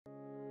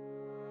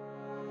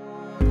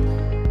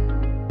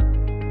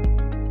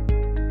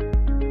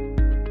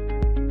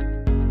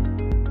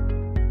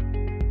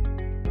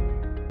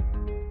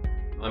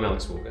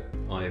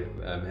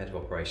head of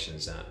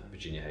operations at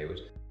Virginia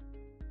Hayward.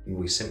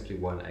 We simply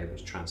weren't able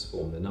to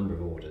transform the number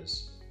of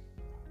orders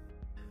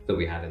that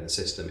we had in the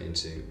system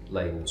into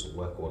labels or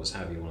work orders,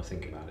 however you want to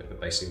think about it, but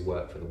basically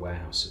work for the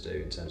warehouse to do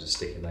in terms of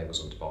sticking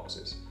labels onto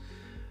boxes.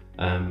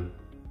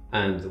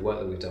 And the work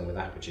that we've done with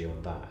Apogee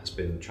on that has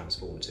been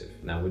transformative.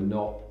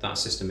 Now that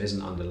system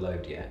isn't under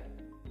load yet,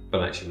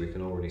 but actually we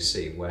can already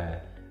see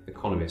where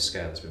economy of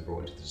scale has been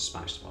brought into the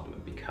dispatch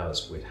department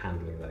because we're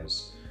handling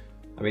those.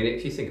 I mean,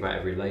 if you think about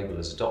every label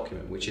as a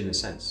document, which in a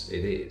sense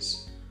it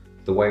is,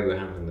 the way we were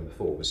handling them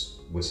before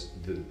was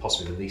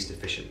possibly the least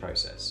efficient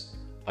process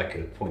I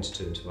could have pointed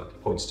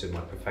to in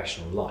my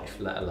professional life,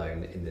 let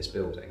alone in this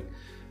building.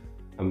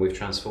 And we've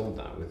transformed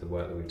that with the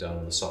work that we've done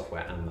on the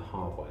software and the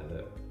hardware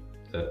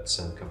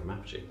that come from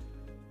Apogee.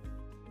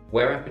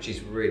 Where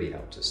Apogee's really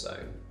helped us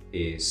though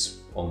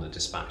is on the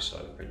dispatch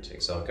side of printing.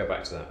 So I'll go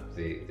back to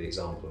the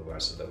example of where I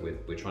said that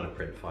we're trying to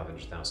print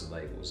 500,000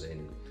 labels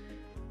in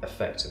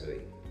effectively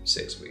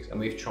 6 weeks. And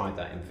we've tried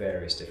that in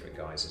various different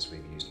guises.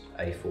 We've used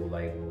A4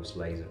 labels,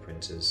 laser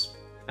printers,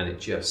 and it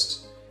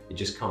just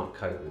can't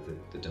cope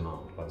with the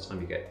demand. By the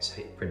time you get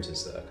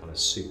printers that are kind of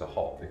super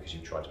hot because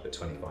you've tried to put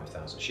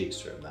 25,000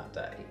 sheets through them that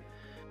day,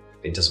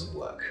 it doesn't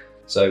work.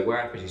 So where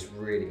Apogee's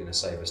really going to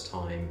save us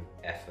time,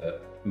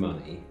 effort,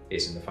 money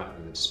is in the fact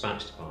that the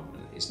dispatch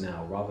department is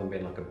now, rather than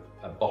being like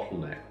a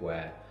bottleneck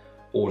where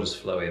orders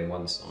flow in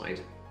one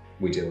side,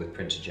 we deal with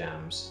printer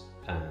jams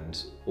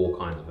and all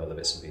kinds of other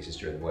bits and pieces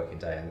during the working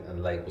day,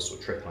 and labels sort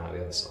of trickle out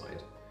the other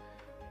side.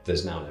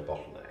 There's now no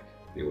bottleneck.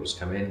 The orders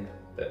come in,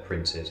 they're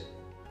printed,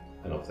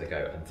 and off they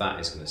go. And that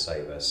is going to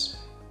save us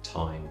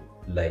time,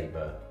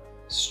 labour,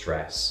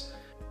 stress.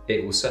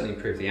 It will certainly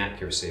improve the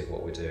accuracy of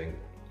what we're doing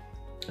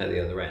at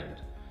the other end.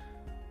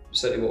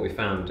 Certainly what we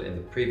found in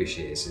the previous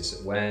years is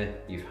that where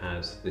you've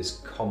had this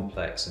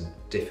complex and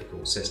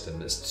difficult system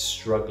that's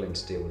struggling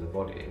to deal with the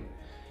volume,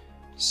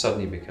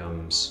 suddenly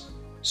becomes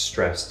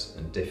stressed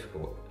and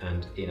difficult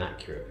and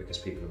inaccurate because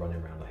people are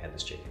running around like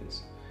headless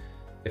chickens.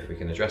 If we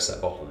can address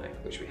that bottleneck,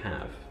 which we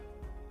have,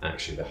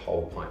 actually the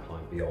whole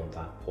pipeline beyond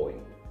that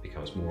point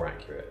becomes more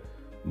accurate,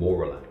 more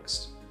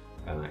relaxed,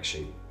 and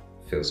actually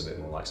feels a bit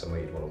more like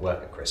somewhere you'd want to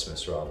work at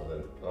Christmas rather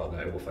than, oh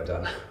no, what have I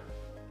done?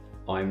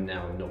 I'm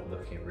now not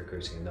looking at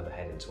recruiting another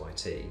head into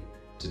IT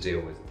to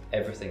deal with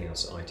everything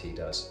else that IT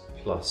does,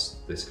 plus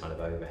this kind of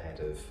overhead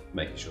of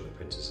making sure the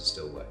printers are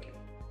still working.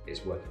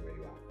 It's working really